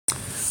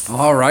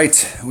All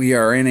right, we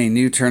are in a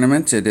new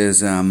tournament. It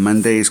is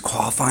Monday's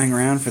qualifying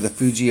round for the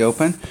Fuji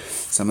Open.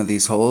 Some of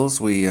these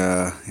holes,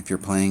 if you're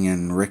playing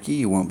in Ricky,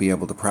 you won't be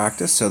able to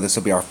practice. So this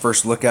will be our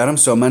first look at them.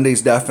 So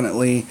Monday's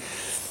definitely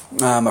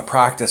a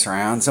practice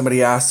round.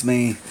 Somebody asked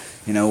me,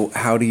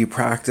 how do you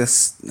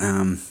practice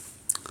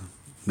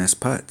miss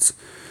putts?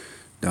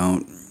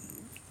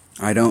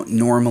 I don't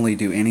normally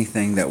do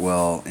anything that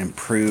will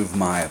improve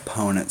my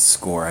opponent's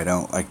score. I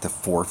don't like to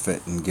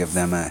forfeit and give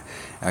them a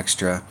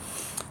extra.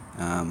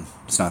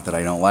 It's not that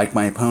I don't like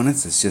my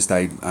opponents. It's just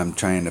I'm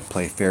trying to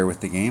play fair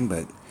with the game,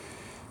 but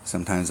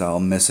sometimes I'll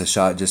miss a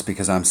shot just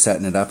because I'm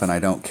setting it up and I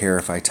don't care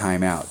if I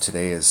time out.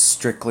 Today is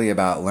strictly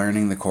about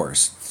learning the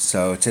course.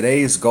 So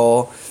today's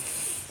goal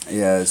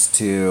is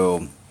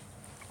to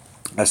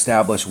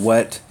establish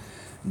what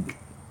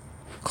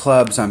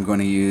clubs I'm going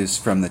to use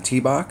from the tee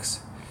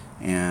box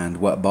and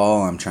what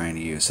ball I'm trying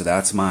to use. So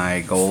that's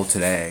my goal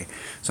today.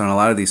 So on a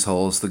lot of these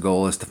holes, the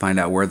goal is to find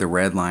out where the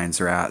red lines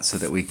are at so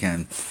that we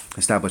can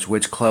establish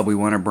which club we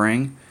want to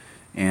bring,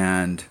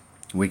 and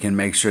we can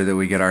make sure that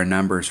we get our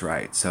numbers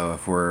right. So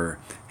if we're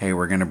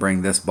going to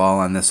bring this ball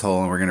on this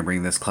hole and we're going to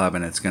bring this club,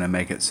 and it's going to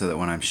make it so that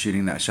when I'm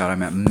shooting that shot,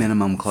 I'm at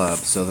minimum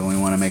clubs. So then we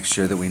want to make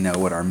sure that we know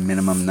what our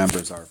minimum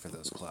numbers are for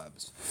those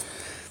clubs.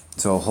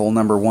 So hole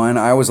number one,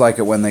 I always like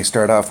it when they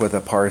start off with a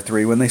par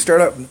 3. When these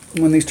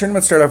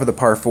tournaments start off with a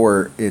par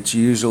 4, it's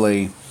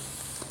usually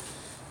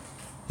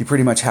you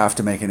pretty much have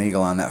to make an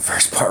eagle on that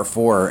first par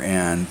 4,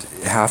 and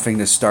having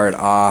to start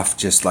off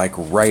just like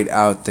right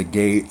out the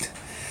gate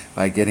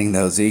by getting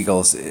those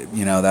eagles,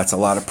 that's a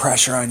lot of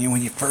pressure on you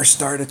when you first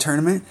start a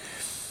tournament.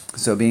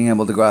 So being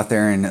able to go out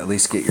there and at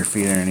least get your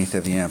feet underneath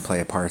of you and play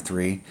a par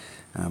 3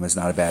 is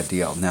not a bad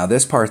deal. Now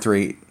this par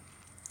 3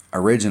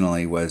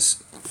 originally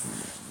was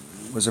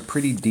a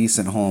pretty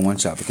decent hole in one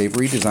shot, but they've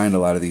redesigned a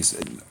lot of these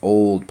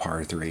old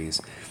par 3s,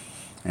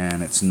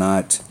 and it's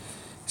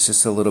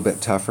just a little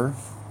bit tougher.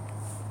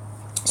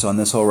 So on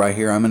this hole right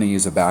here, I'm going to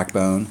use a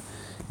backbone,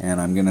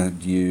 and I'm going to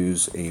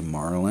use a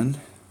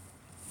marlin.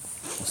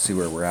 We'll see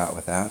where we're at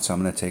with that. So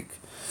I'm going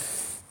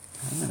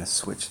to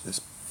switch this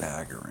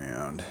bag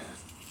around.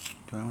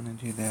 Do I want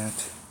to do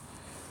that?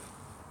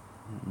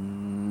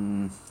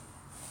 I'm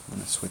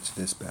going to switch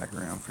this bag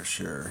around for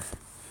sure.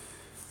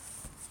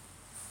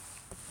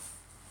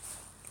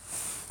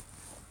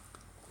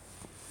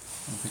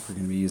 I don't think we're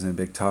going to be using a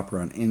big topper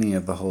on any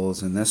of the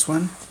holes in this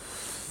one.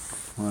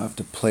 We'll have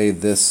to play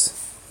this.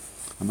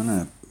 I'm going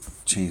to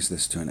change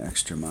this to an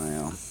extra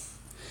mile.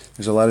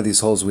 There's a lot of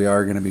these holes we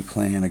are going to be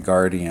playing a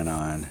guardian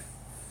on,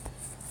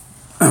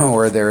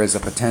 or there is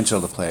a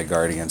potential to play a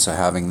guardian, so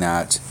having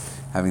that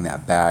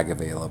bag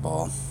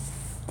available.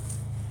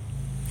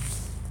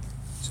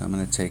 So I'm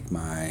going to take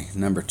my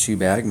number 2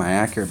 bag, my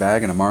accurate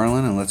bag, and a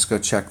marlin, and let's go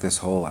check this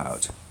hole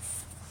out.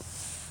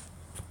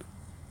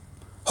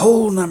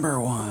 Hole number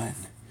 1.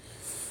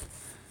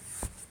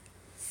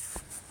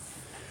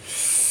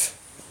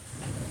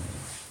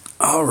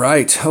 All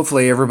right,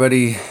 hopefully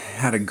everybody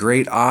had a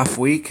great off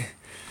week.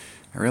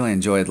 I really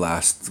enjoyed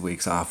last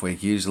week's off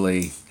week.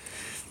 Usually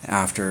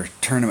after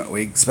tournament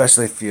week,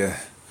 especially if you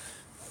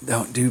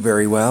don't do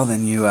very well,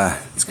 then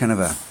it's kind of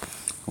a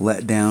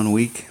letdown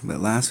week. But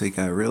last week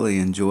I really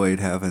enjoyed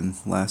having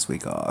last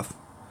week off.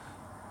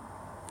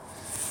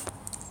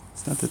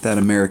 It's not that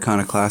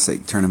Americana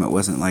Classic tournament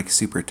wasn't like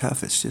super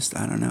tough. It's just,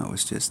 I don't know, it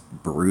was just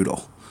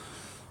brutal.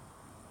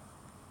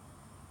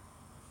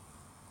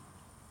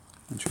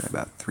 I'll try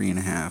about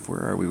 3.5.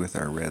 Where are we with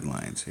our red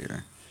lines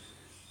here?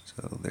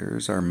 So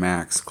there's our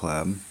max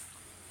club.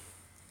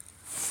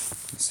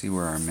 Let's see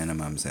where our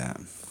minimum's at.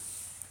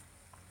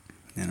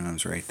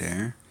 Minimum's right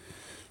there.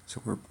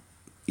 So we're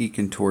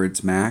eking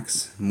towards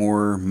max.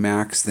 More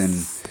max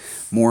than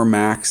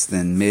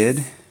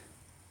mid.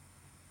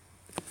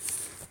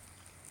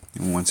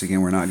 And once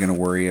again, we're not going to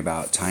worry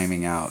about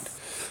timing out.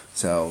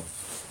 So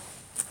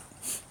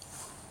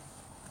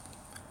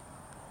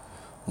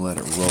we'll let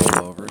it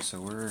roll over. So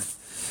we're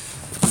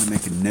going to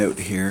make a note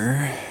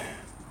here.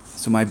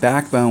 So my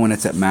backbone, when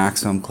it's at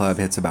maximum club,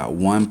 hits about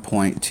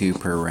 1.2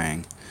 per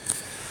ring.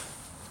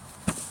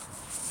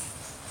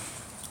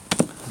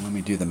 Let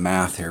me do the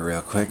math here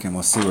real quick, and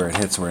we'll see where it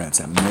hits when it's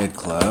at mid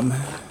club.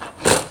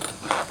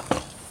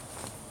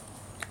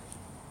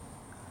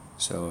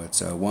 So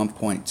it's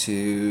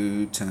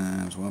 1.2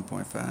 times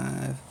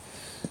 1.5.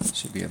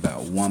 Should be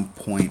about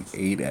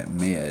 1.8 at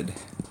mid.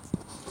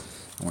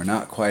 We're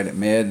not quite at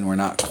mid, and we're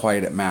not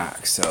quite at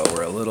max, so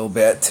we're a little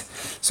bit.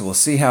 So we'll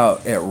see how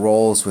it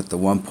rolls with the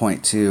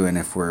 1.2, and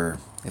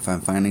if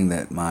I'm finding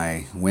that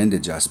my wind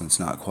adjustment's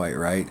not quite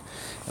right.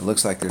 It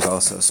looks like there's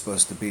also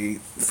supposed to be,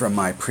 from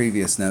my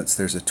previous notes,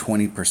 there's a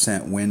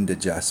 20% wind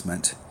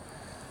adjustment.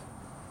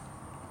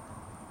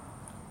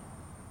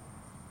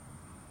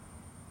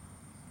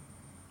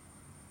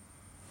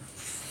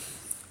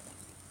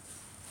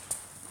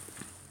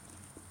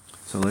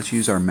 So let's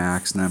use our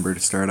max number to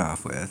start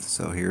off with.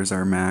 So here's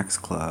our max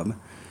club.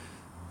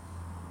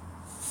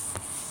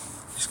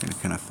 Just going to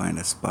kind of find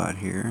a spot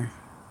here.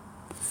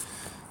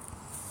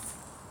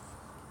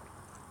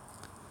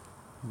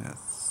 Got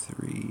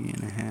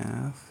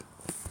 3.5.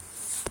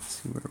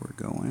 See where we're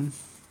going.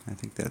 I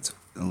think that's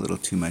a little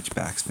too much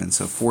backspin.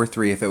 So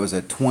 4-3. If it was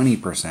at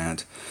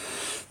 20%,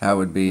 that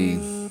would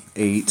be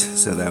 8.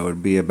 So that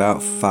would be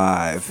about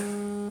 5.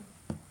 And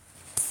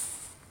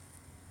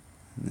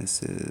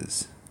this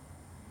is,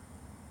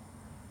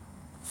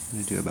 I'm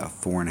going to do about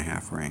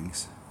 4.5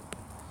 rings.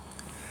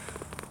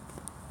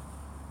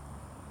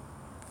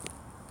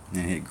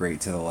 And hit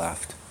great to the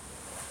left.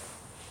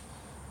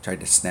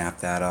 Tried to snap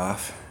that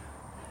off.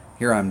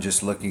 Here I'm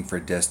just looking for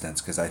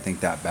distance because I think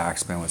that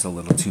backspin was a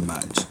little too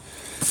much.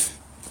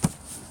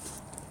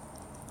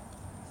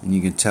 And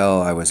you can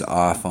tell I was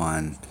off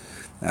on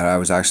that. I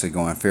was actually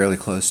going fairly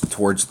close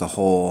towards the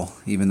hole,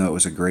 even though it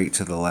was a great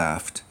to the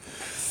left.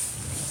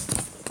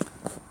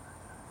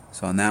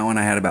 So on that one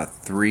I had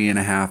about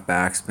 3.5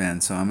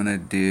 backspin. So I'm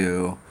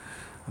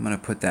gonna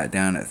put that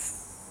down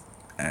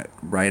at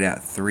right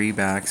at 3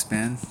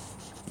 backspin.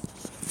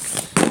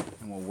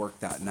 And we'll work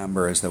that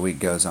number as the week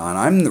goes on.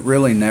 I'm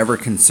really never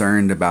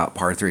concerned about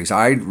par 3s.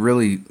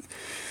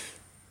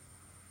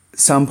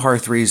 Some par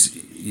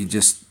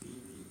 3s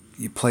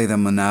you play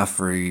them enough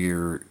or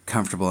you're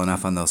comfortable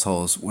enough on those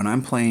holes. When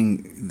I'm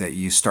playing that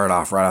you start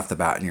off right off the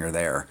bat and you're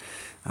there.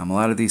 A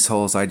lot of these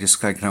holes I just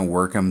kind of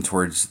work them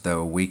towards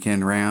the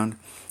weekend round,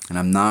 and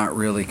I'm not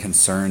really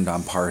concerned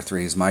on par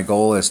 3s. My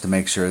goal is to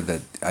make sure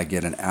that I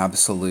get an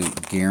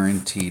absolute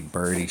guaranteed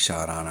birdie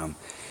shot on them,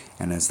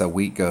 and as the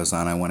week goes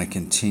on I want to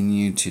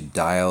continue to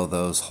dial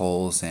those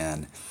holes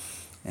in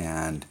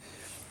and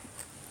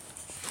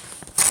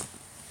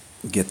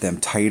get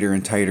them tighter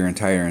and tighter and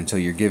tighter until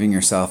you're giving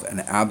yourself an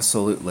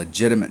absolute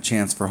legitimate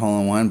chance for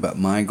hole-in-one. But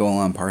my goal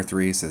on par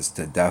 3s is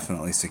to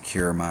definitely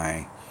secure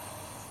my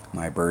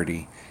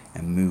birdie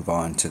and move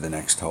on to the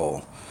next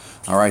hole.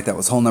 Alright, that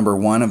was hole number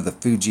 1 of the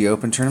Fuji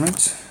Open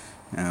tournament.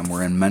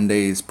 We're in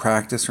Monday's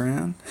practice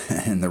round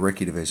in the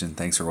rookie division.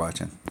 Thanks for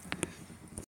watching.